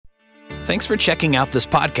Thanks for checking out this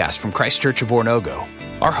podcast from Christ Church of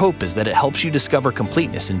Oronogo. Our hope is that it helps you discover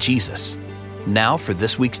completeness in Jesus. Now for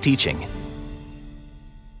this week's teaching.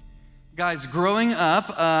 Guys, growing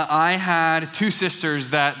up, I had two sisters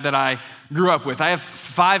that I grew up with. I have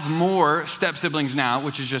 5 more step-siblings now,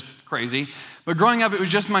 which is just crazy. But growing up, it was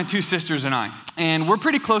just my two sisters and I. And we're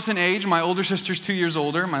pretty close in age. My older sister's 2 years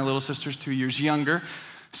older. My little sister's 2 years younger.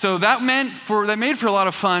 So that made for a lot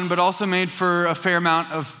of fun, but also made for a fair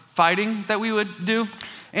amount of fighting that we would do.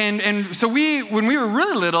 And so when we were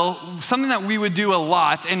really little, something that we would do a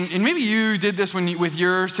lot, and maybe you did this with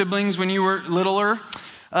your siblings when you were littler,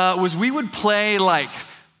 was we would play like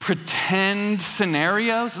pretend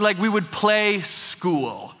scenarios. Like we would play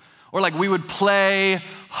school, or like we would play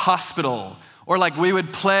hospital, or like we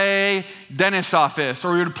would play dentist office,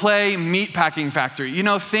 or we would play meatpacking factory. You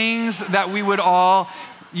know, things that we would all,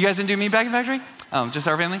 you guys didn't do meatpacking factory? Oh, just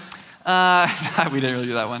our family? We didn't really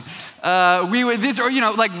do that one. We would,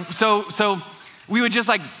 so we would just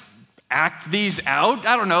like act these out.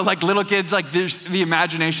 I don't know, like little kids, like the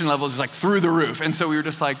imagination level is like through the roof. And so we were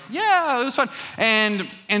just like, yeah, it was fun. And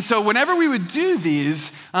so whenever we would do these,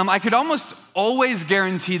 I could almost always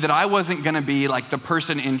guarantee that I wasn't going to be like the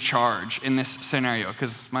person in charge in this scenario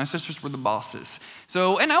because my sisters were the bosses.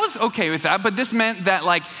 So, and I was okay with that, but this meant that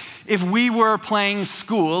like if we were playing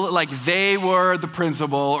school, like they were the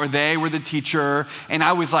principal or they were the teacher and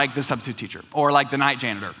I was like the substitute teacher or like the night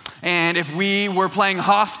janitor. And if we were playing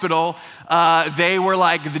hospital, they were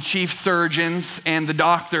like the chief surgeons and the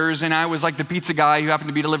doctors and I was like the pizza guy who happened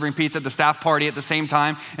to be delivering pizza at the staff party at the same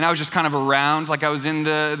time. And I was just kind of around, like I was in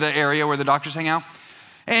the area where the doctors hang out.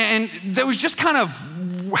 And that was just kind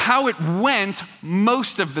of how it went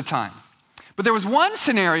most of the time. But there was one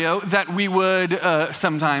scenario that we would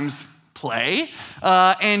sometimes play,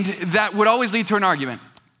 and that would always lead to an argument.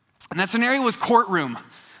 And that scenario was courtroom,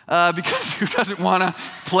 because who doesn't want to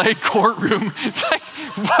play courtroom? It's like,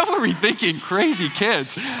 what were we thinking? Crazy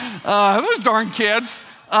kids. Those darn kids.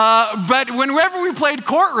 But whenever we played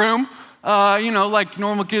courtroom, like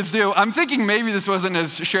normal kids do, I'm thinking maybe this wasn't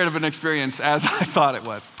as shared of an experience as I thought it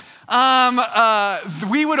was.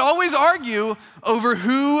 We would always argue over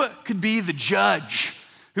who could be the judge,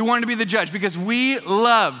 who wanted to be the judge, because we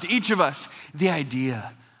loved, each of us, the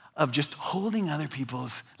idea of just holding other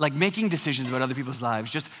people's, like making decisions about other people's lives,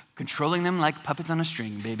 just controlling them like puppets on a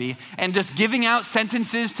string, baby, and just giving out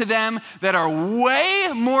sentences to them that are way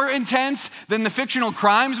more intense than the fictional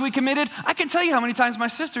crimes we committed. I can tell you how many times my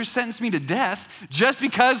sister sentenced me to death just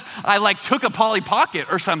because I like took a Polly Pocket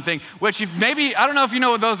or something, which maybe, I don't know if you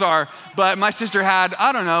know what those are, but my sister had,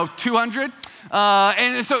 200.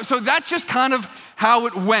 And so that's just kind of how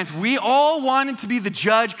it went. We all wanted to be the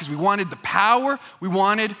judge because we wanted the power, we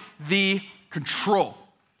wanted the control.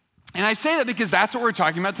 And I say that because that's what we're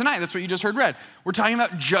talking about tonight. That's what you just heard read. We're talking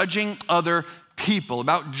about judging other people,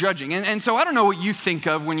 about judging. And so I don't know what you think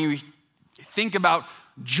of when you think about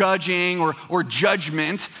judging or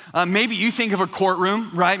judgment. Maybe you think of a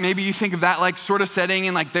courtroom, right? Maybe you think of that like sort of setting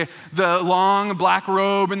in like the long black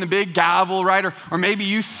robe and the big gavel, right? Or maybe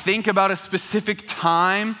you think about a specific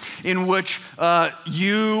time in which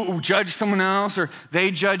you judged someone else or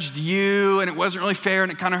they judged you and it wasn't really fair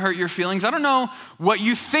and it kind of hurt your feelings. I don't know what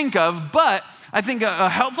you think of, but I think a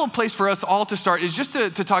helpful place for us all to start is just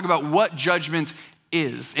to talk about what judgment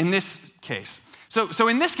is in this case. So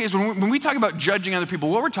in this case, when we talk about judging other people,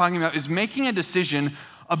 what we're talking about is making a decision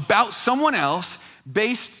about someone else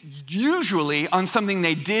based usually on something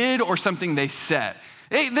they did or something they said.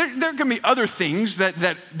 There can be other things that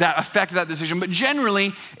affect that decision, but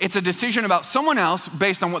generally it's a decision about someone else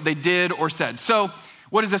based on what they did or said. So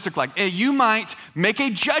what does this look like? You might make a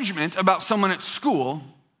judgment about someone at school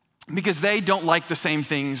because they don't like the same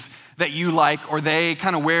things that you like, or they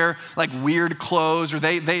kind of wear like weird clothes, or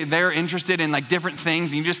they're interested in like different things,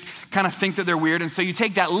 and you just kind of think that they're weird. And so you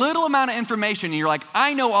take that little amount of information and you're like,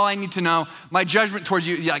 I know all I need to know. My judgment towards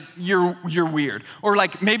you, like you're weird. Or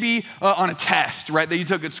like maybe on a test, right, that you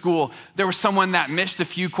took at school, there was someone that missed a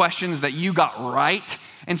few questions that you got right.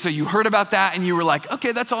 And so you heard about that and you were like,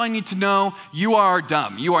 okay, that's all I need to know. You are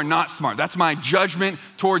dumb. You are not smart. That's my judgment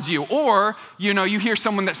towards you. Or, you hear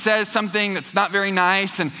someone that says something that's not very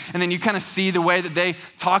nice and then you kind of see the way that they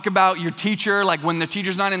talk about your teacher, like when the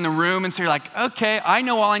teacher's not in the room. And so you're like, okay, I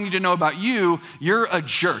know all I need to know about you. You're a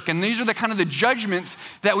jerk. And these are the kind of the judgments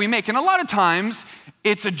that we make. And a lot of times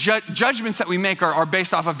it's judgments that we make are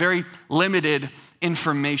based off of very limited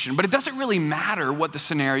information. But it doesn't really matter what the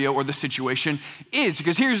scenario or the situation is,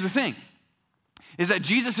 because here's the thing, is that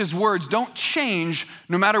Jesus' words don't change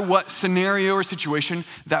no matter what scenario or situation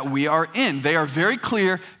that we are in. They are very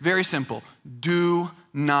clear, very simple. Do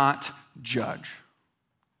not judge,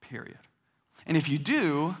 period. And if you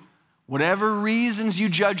do, whatever reasons you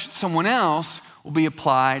judge someone else will be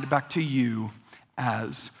applied back to you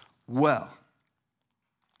as well.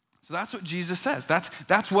 So that's what Jesus says.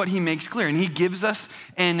 That's what he makes clear. And he gives us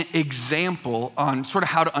an example on sort of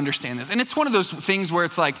how to understand this. And it's one of those things where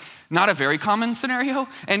it's like not a very common scenario.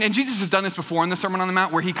 And Jesus has done this before in the Sermon on the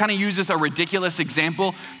Mount, where he kind of uses a ridiculous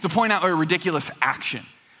example to point out a ridiculous action,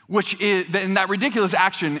 and that ridiculous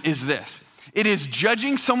action is this. It is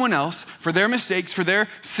judging someone else for their mistakes, for their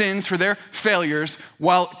sins, for their failures,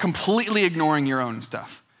 while completely ignoring your own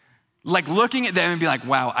stuff. Like looking at them and be like,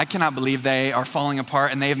 wow, I cannot believe they are falling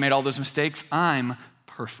apart and they have made all those mistakes. I'm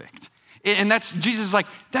perfect. And that's, Jesus is like,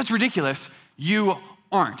 that's ridiculous. You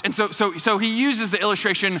aren't. And so he uses the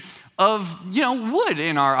illustration of, wood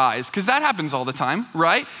in our eyes, because that happens all the time,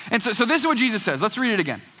 right? And so this is what Jesus says. Let's read it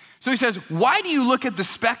again. So he says, why do you look at the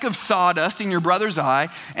speck of sawdust in your brother's eye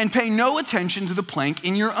and pay no attention to the plank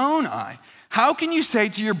in your own eye? How can you say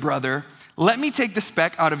to your brother, let me take the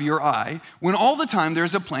speck out of your eye, when all the time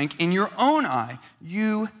there's a plank in your own eye?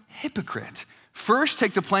 You hypocrite. First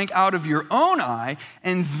take the plank out of your own eye,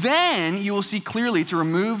 and then you will see clearly to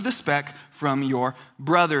remove the speck from your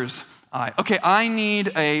brother's eye. Okay, I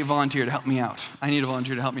need a volunteer to help me out.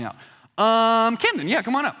 Camden, yeah,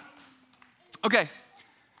 come on up.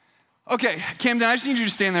 Okay, Camden, I just need you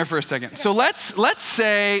to stand there for a second. So let's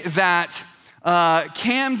say that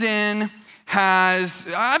Camden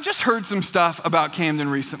I've just heard some stuff about Camden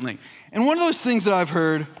recently. And one of those things that I've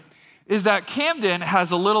heard is that Camden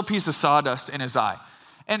has a little piece of sawdust in his eye.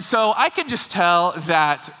 And so I can just tell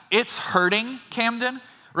that it's hurting Camden,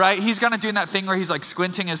 right? He's kind of doing that thing where he's like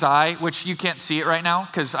squinting his eye, which you can't see it right now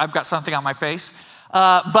because I've got something on my face.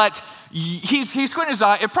 But he's squinting his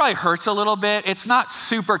eye. It probably hurts a little bit. It's not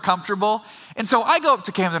super comfortable. And so I go up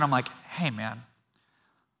to Camden. I'm like, hey, man,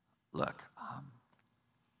 look.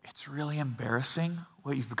 It's really embarrassing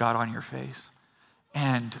what you've got on your face.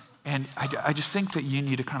 And I just think that you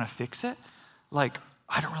need to kind of fix it. Like,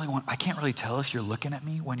 I can't really tell if you're looking at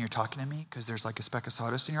me when you're talking to me because there's like a speck of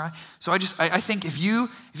sawdust in your eye. So I think if you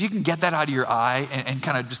can get that out of your eye and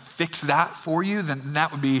kind of just fix that for you, then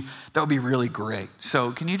that would be really great.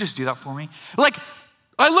 So can you just do that for me? Like,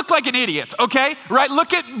 I look like an idiot, okay? Right?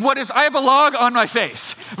 Look at I have a log on my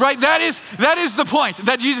face, right? That is the point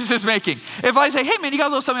that Jesus is making. If I say, hey man, you got a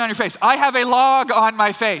little something on your face. I have a log on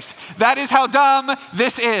my face. That is how dumb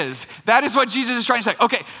this is. That is what Jesus is trying to say.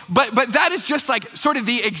 Okay, but that is just like sort of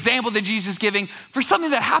the example that Jesus is giving for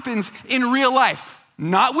something that happens in real life.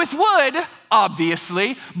 Not with wood,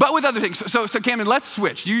 obviously, but with other things. So Camden, let's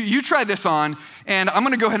switch. You try this on, and I'm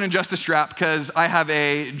going to go ahead and adjust the strap because I have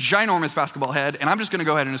a ginormous basketball head, and I'm just going to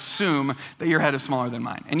go ahead and assume that your head is smaller than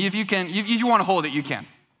mine. And if you want to hold it, you can.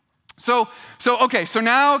 So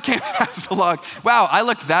now Camden has the log. Wow, I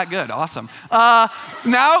looked that good. Awesome.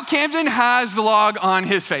 Now Camden has the log on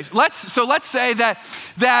his face. Let's say that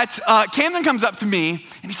Camden comes up to me,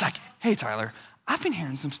 and he's like, hey, Tyler, I've been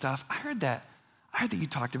hearing some stuff. I heard that you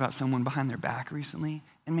talked about someone behind their back recently,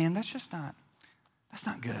 and man, that's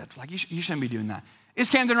not good. Like, you shouldn't be doing that. Is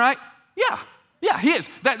Camden right? Yeah, he is.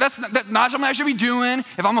 That's not something I should be doing.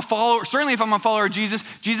 If I'm a follower of Jesus,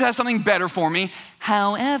 Jesus has something better for me.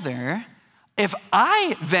 However, if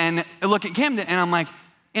I then look at Camden and I'm like,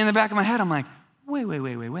 in the back of my head, I'm like,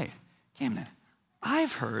 wait, Camden,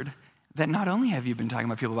 I've heard that not only have you been talking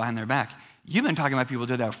about people behind their back, you've been talking about people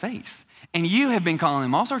to their face. And you have been calling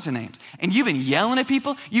them all sorts of names. And you've been yelling at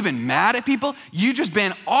people. You've been mad at people. You've just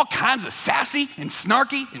been all kinds of sassy and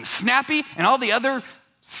snarky and snappy and all the other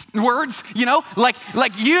words, like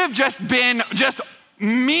you have just been just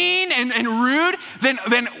mean and rude.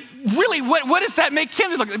 Then really, what does that make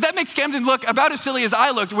Camden look? That makes Camden look about as silly as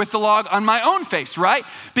I looked with the log on my own face, right?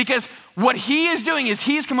 Because what he is doing is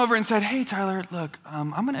he's come over and said, hey, Tyler, look,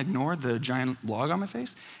 I'm going to ignore the giant log on my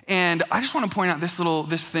face. And I just want to point out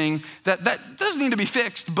this thing that doesn't need to be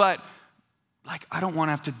fixed, but like, I don't want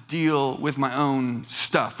to have to deal with my own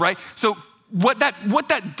stuff, right? So what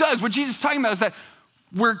that does, what Jesus is talking about is that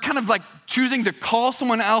we're kind of like choosing to call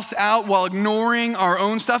someone else out while ignoring our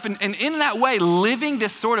own stuff. And in that way, living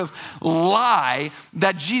this sort of lie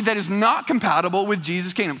that is not compatible with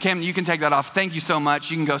Jesus' kingdom. Camden, you can take that off. Thank you so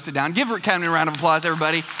much. You can go sit down. Give Camden a round of applause,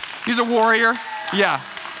 everybody. He's a warrior. Yeah.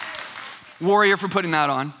 Warrior for putting that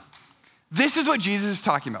on. This is what Jesus is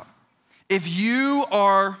talking about. If you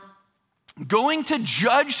are going to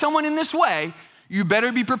judge someone in this way, you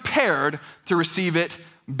better be prepared to receive it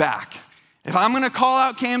back. If I'm going to call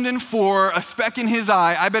out Camden for a speck in his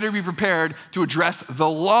eye, I better be prepared to address the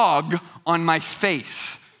log on my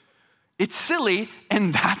face. It's silly,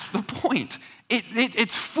 and that's the point.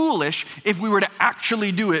 it's foolish if we were to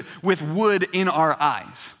actually do it with wood in our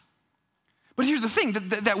eyes. But here's the thing,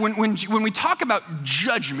 that when we talk about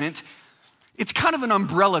judgment, it's kind of an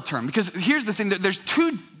umbrella term, because here's the thing, that there's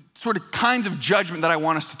two sort of kinds of judgment that I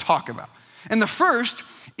want us to talk about. And the first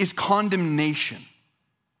is condemnation.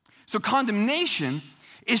 So condemnation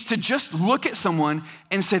is to just look at someone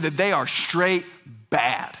and say that they are straight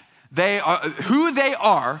bad. They are who they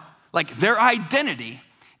are, like their identity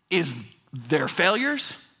is their failures,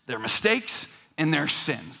 their mistakes, and their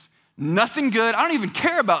sins. Nothing good. I don't even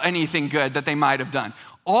care about anything good that they might have done.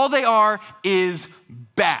 All they are is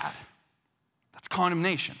bad. That's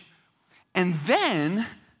condemnation. And then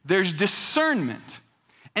there's discernment.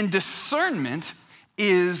 And discernment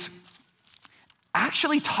is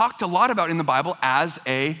actually talked a lot about in the Bible as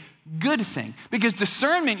a good thing, because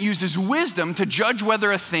discernment uses wisdom to judge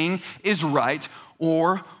whether a thing is right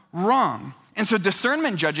or wrong. And so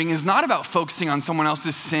discernment judging is not about focusing on someone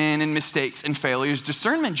else's sin and mistakes and failures.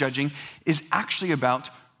 Discernment judging is actually about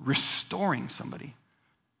restoring somebody.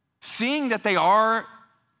 Seeing that they are,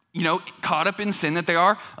 caught up in sin,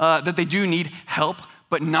 that they do need help,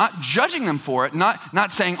 but not judging them for it,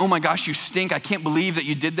 not saying, oh my gosh, you stink, I can't believe that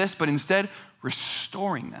you did this, but instead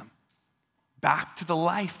restoring them back to the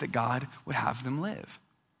life that God would have them live.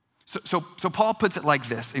 So Paul puts it like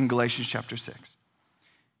this in Galatians chapter 6.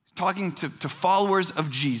 He's talking to followers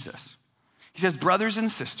of Jesus. He says, brothers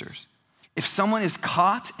and sisters, if someone is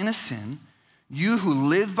caught in a sin, you who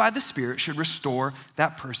live by the Spirit should restore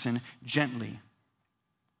that person gently.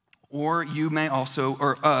 Or you may also,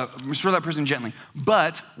 restore that person gently.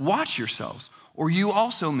 But watch yourselves, or you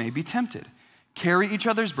also may be tempted. Carry each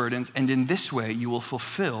other's burdens, and in this way you will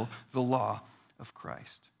fulfill the law of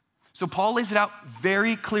Christ. So Paul lays it out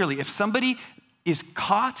very clearly. If somebody is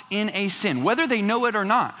caught in a sin, whether they know it or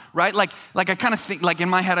not, right? Like I kind of think, like in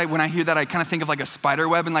my head, when I hear that, I kind of think of like a spider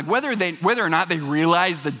web, and like whether or not they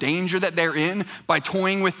realize the danger that they're in by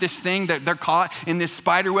toying with this thing, that they're caught in this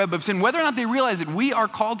spider web of sin, whether or not they realize it, we are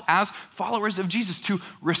called as followers of Jesus to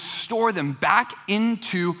restore them back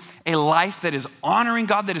into a life that is honoring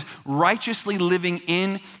God, that is righteously living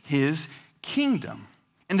in his kingdom.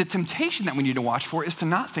 And the temptation that we need to watch for is to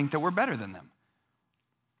not think that we're better than them.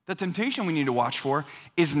 The temptation we need to watch for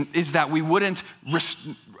is that we wouldn't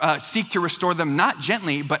seek to restore them not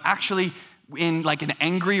gently, but actually in like an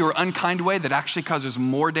angry or unkind way that actually causes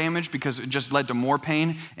more damage because it just led to more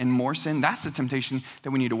pain and more sin. That's the temptation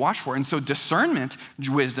that we need to watch for. And so discernment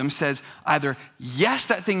wisdom says either, yes,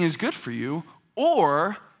 that thing is good for you,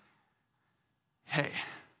 or, hey,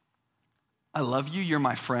 I love you, you're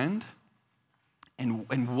my friend,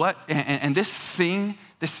 and this thing,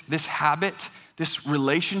 this habit, this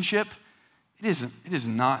relationship, it is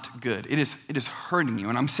not good. It is hurting you.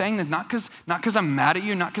 And I'm saying that not because I'm mad at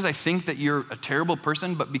you, not because I think that you're a terrible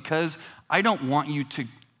person, but because I don't want you to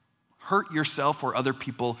hurt yourself or other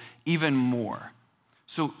people even more.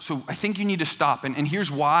 So I think you need to stop. And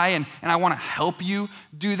here's why, and I want to help you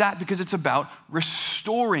do that, because it's about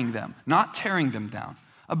restoring them, not tearing them down,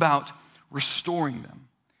 about restoring them.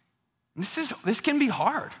 And this can be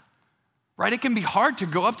hard, right? It can be hard to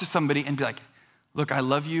go up to somebody and be like, look, I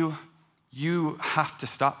love you. You have to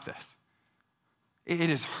stop this. It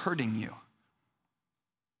is hurting you.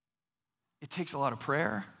 It takes a lot of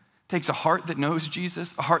prayer. It takes a heart that knows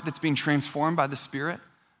Jesus, a heart that's being transformed by the Spirit.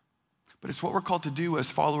 But it's what we're called to do as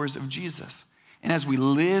followers of Jesus. And as we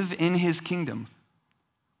live in his kingdom,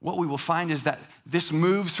 what we will find is that this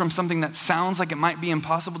moves from something that sounds like it might be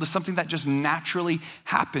impossible to something that just naturally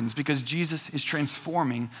happens because Jesus is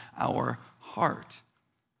transforming our heart.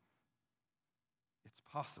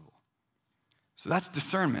 Possible. So that's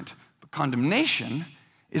discernment. But condemnation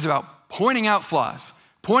is about pointing out flaws,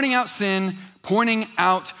 pointing out sin,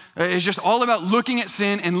 it's just all about looking at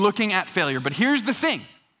sin and looking at failure. But here's the thing.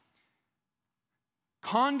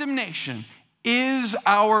 Condemnation is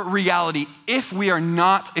our reality if we are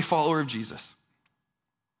not a follower of Jesus.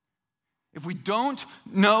 If we don't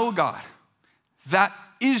know God, that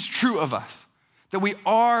is true of us, that we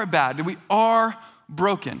are bad, that we are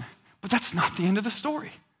broken. But that's not the end of the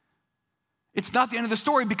story. It's not the end of the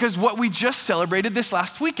story because what we just celebrated this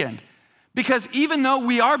last weekend. Because even though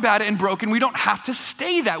we are bad and broken, we don't have to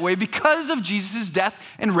stay that way because of Jesus' death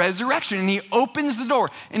and resurrection. And he opens the door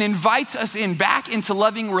and invites us back into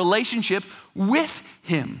loving relationship with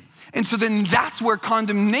him. And so then that's where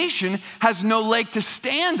condemnation has no leg to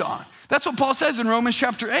stand on. That's what Paul says in Romans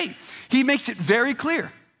chapter 8. He makes it very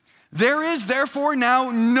clear. There is therefore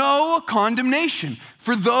now no condemnation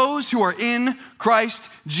for those who are in Christ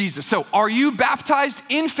Jesus. So are you baptized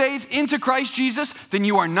in faith into Christ Jesus? Then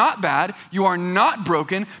you are not bad, you are not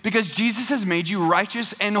broken, because Jesus has made you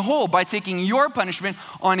righteous and whole by taking your punishment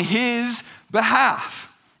on his behalf.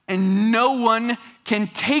 And no one can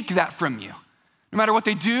take that from you. No matter what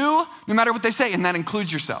they do, no matter what they say, and that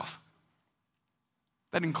includes yourself.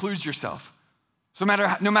 That includes yourself. So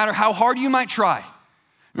no matter how hard you might try,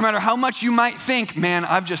 no matter how much you might think, man,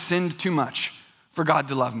 I've just sinned too much for God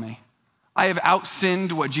to love me. I have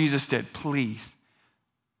outsinned what Jesus did. Please.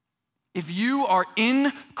 If you are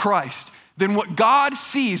in Christ, then what God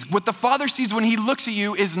sees, what the Father sees when he looks at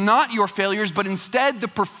you is not your failures, but instead the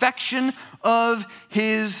perfection of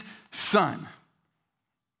his Son.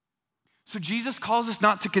 So Jesus calls us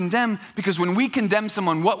not to condemn, because when we condemn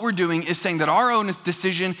someone, what we're doing is saying that our own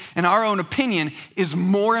decision and our own opinion is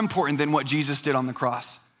more important than what Jesus did on the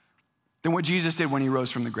cross, than what Jesus did when he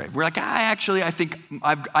rose from the grave. We're like, I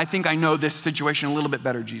think I know this situation a little bit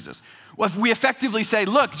better, Jesus. Well, if we effectively say,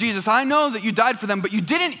 look, Jesus, I know that you died for them, but you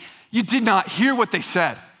did not hear what they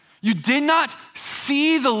said. You did not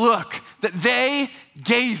see the look that they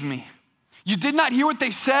gave me. You did not hear what they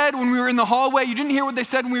said when we were in the hallway. You didn't hear what they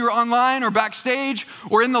said when we were online or backstage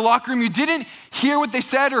or in the locker room. You didn't hear what they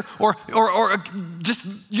said or just,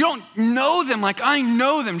 you don't know them like I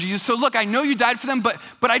know them, Jesus. So look, I know you died for them, but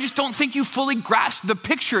I just don't think you fully grasped the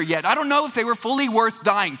picture yet. I don't know if they were fully worth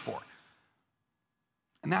dying for.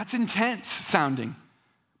 And that's intense sounding,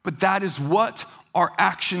 but that is what our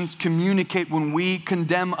actions communicate when we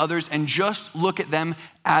condemn others and just look at them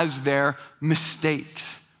as their mistakes.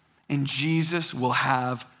 And Jesus will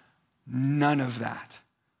have none of that.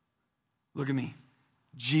 Look at me.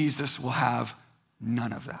 Jesus will have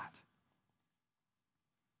none of that.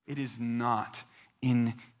 It is not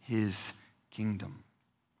in his kingdom.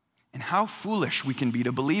 And how foolish we can be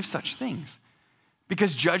to believe such things,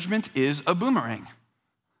 because judgment is a boomerang.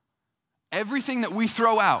 Everything that we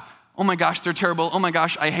throw out, oh my gosh, they're terrible. Oh my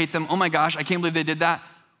gosh, I hate them. Oh my gosh, I can't believe they did that.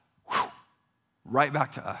 Whew, right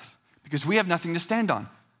back to us, because we have nothing to stand on.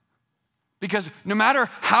 Because no matter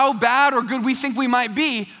how bad or good we think we might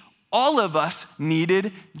be, all of us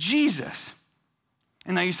needed Jesus.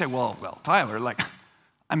 And now you say, well, Tyler,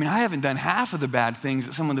 I haven't done half of the bad things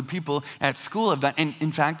that some of the people at school have done. And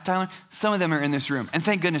in fact, Tyler, some of them are in this room. And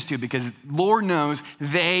thank goodness too, because Lord knows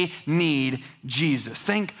they need Jesus.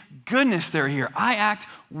 Thank goodness they're here. I act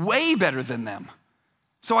way better than them.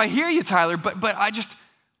 So I hear you, Tyler, but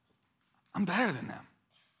I'm better than them.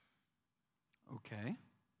 Okay.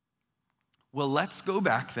 Well, let's go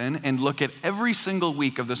back then and look at every single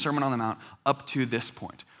week of the Sermon on the Mount up to this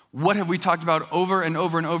point. What have we talked about over and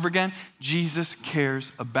over and over again? Jesus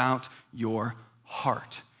cares about your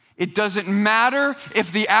heart. It doesn't matter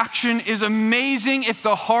if the action is amazing, if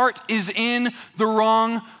the heart is in the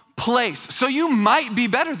wrong place. So you might be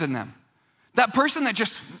better than them. That person that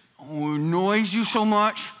just annoys you so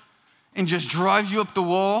much and just drives you up the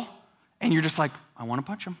wall, and you're just like, I want to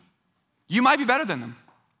punch him. You might be better than them.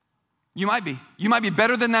 You might be. You might be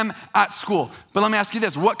better than them at school. But let me ask you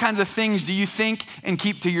this. What kinds of things do you think and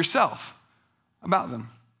keep to yourself about them?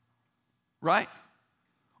 Right?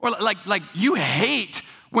 Or like you hate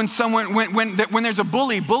when there's a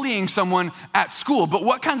bully bullying someone at school. But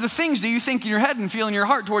what kinds of things do you think in your head and feel in your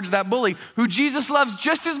heart towards that bully who Jesus loves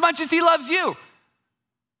just as much as he loves you?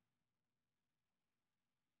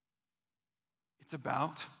 It's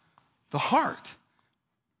about the heart.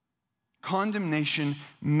 Condemnation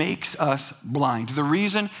makes us blind. The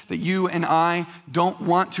reason that you and I don't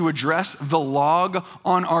want to address the log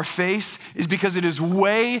on our face is because it is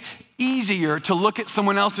way easier to look at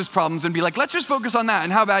someone else's problems and be like, let's just focus on that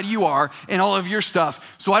and how bad you are and all of your stuff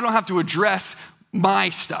so I don't have to address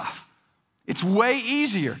my stuff. It's way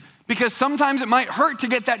easier because sometimes it might hurt to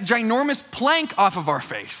get that ginormous plank off of our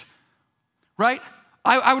face, right?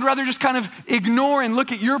 I would rather just kind of ignore and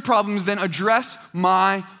look at your problems than address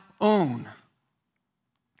my own.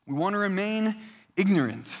 We want to remain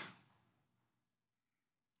ignorant,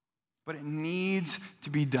 but it needs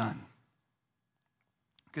to be done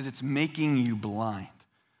because it's making you blind.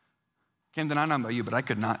 Camden, I don't know about you, but I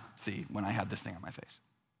could not see when I had this thing on my face.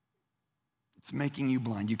 It's making you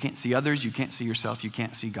blind. You can't see others, you can't see yourself, you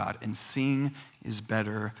can't see God, and seeing is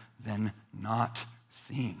better than not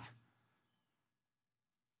seeing.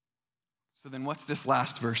 So then what's this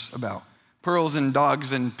last verse about? Pearls and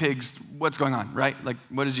dogs and pigs, what's going on, right? Like,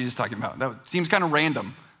 what is Jesus talking about? That seems kind of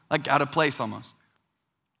random, like out of place almost.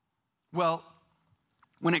 Well,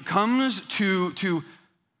 when it comes to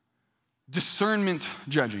discernment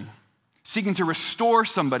judging, seeking to restore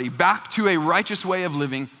somebody back to a righteous way of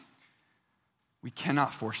living, we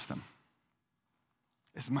cannot force them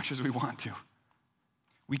as much as we want to.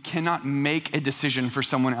 We cannot make a decision for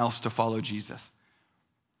someone else to follow Jesus.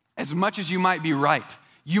 As much as you might be right,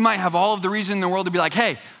 you might have all of the reason in the world to be like,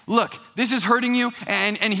 hey, look, this is hurting you,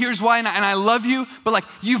 and here's why, and I love you, but like,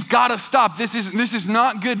 you've got to stop. This is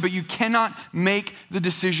not good, but you cannot make the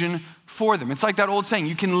decision for them. It's like that old saying,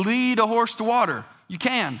 you can lead a horse to water. You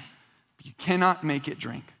can, but you cannot make it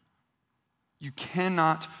drink. You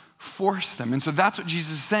cannot force them. And so that's what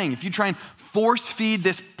Jesus is saying. If you try and force feed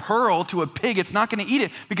this pearl to a pig, it's not going to eat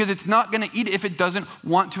it because it's not going to eat it if it doesn't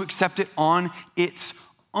want to accept it on its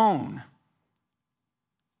own.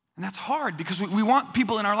 And that's hard because we want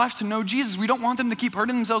people in our lives to know Jesus. We don't want them to keep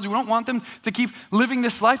hurting themselves. We don't want them to keep living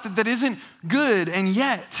this life that isn't good. And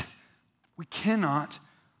yet, we cannot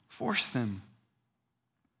force them.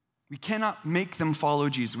 We cannot make them follow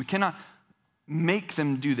Jesus. We cannot make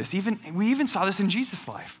them do this. We even saw this in Jesus'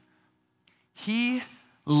 life. He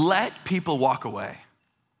let people walk away.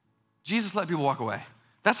 Jesus let people walk away.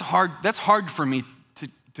 That's hard for me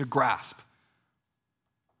to grasp.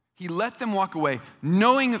 He let them walk away,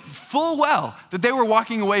 knowing full well that they were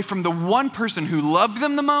walking away from the one person who loved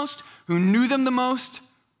them the most, who knew them the most,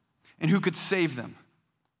 and who could save them.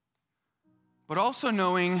 But also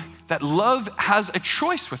knowing that love has a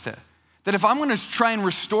choice with it. That if I'm going to try and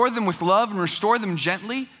restore them with love and restore them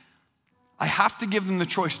gently, I have to give them the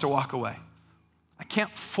choice to walk away. I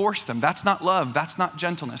can't force them. That's not love. That's not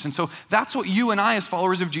gentleness. And so that's what you and I as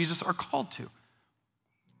followers of Jesus are called to.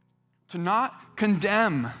 To not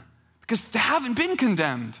condemn, because they haven't been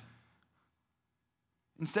condemned.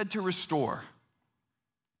 Instead, to restore.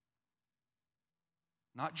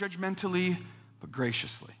 Not judgmentally, but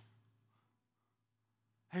graciously.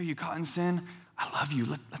 Hey, are you caught in sin? I love you.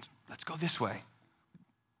 Let's go this way.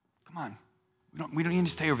 Come on. We don't need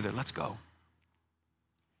to stay over there. Let's go.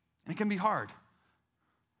 And it can be hard.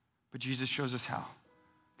 But Jesus shows us how.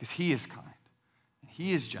 Because he is kind. And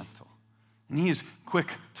he is gentle. And he is quick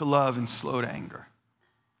to love and slow to anger.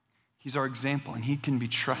 He's our example, and he can be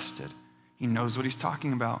trusted. He knows what he's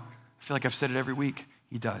talking about. I feel like I've said it every week.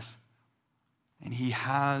 He does. And he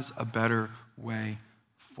has a better way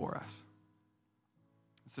for us.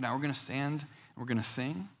 So now we're going to stand, and we're going to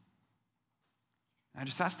sing. I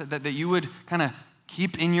just ask that you would kind of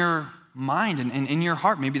keep in your mind and in your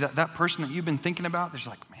heart, maybe that person that you've been thinking about, there's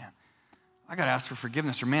like, man, I got to ask for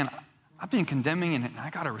forgiveness, or man, I've been condemning and I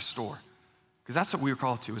got to restore. Because that's what we are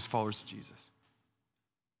called to as followers of Jesus.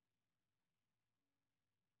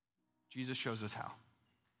 Jesus shows us how.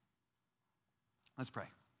 Let's pray.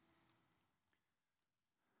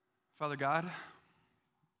 Father God,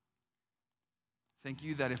 thank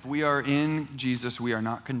you that if we are in Jesus, we are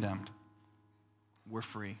not condemned. We're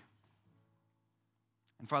free.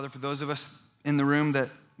 And Father, for those of us in the room that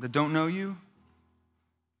don't know you,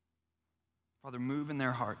 Father, move in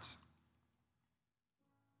their hearts.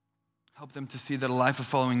 Help them to see that a life of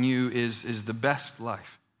following you is the best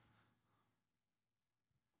life.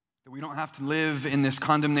 That we don't have to live in this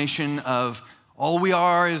condemnation of all we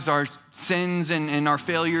are is our sins and our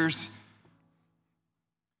failures.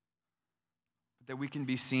 But that we can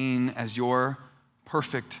be seen as your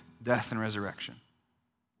perfect death and resurrection.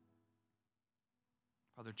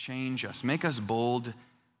 Father, change us. Make us bold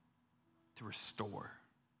to restore.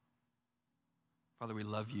 Father, we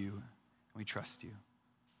love you and we trust you.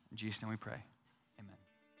 In Jesus' name we pray. Amen.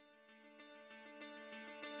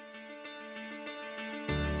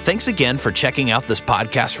 Thanks again for checking out this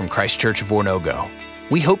podcast from Christ Church of Oronogo.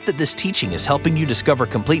 We hope that this teaching is helping you discover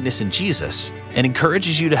completeness in Jesus and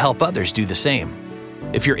encourages you to help others do the same.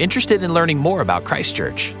 If you're interested in learning more about Christ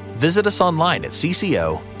Church, visit us online at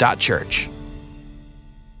cco.church.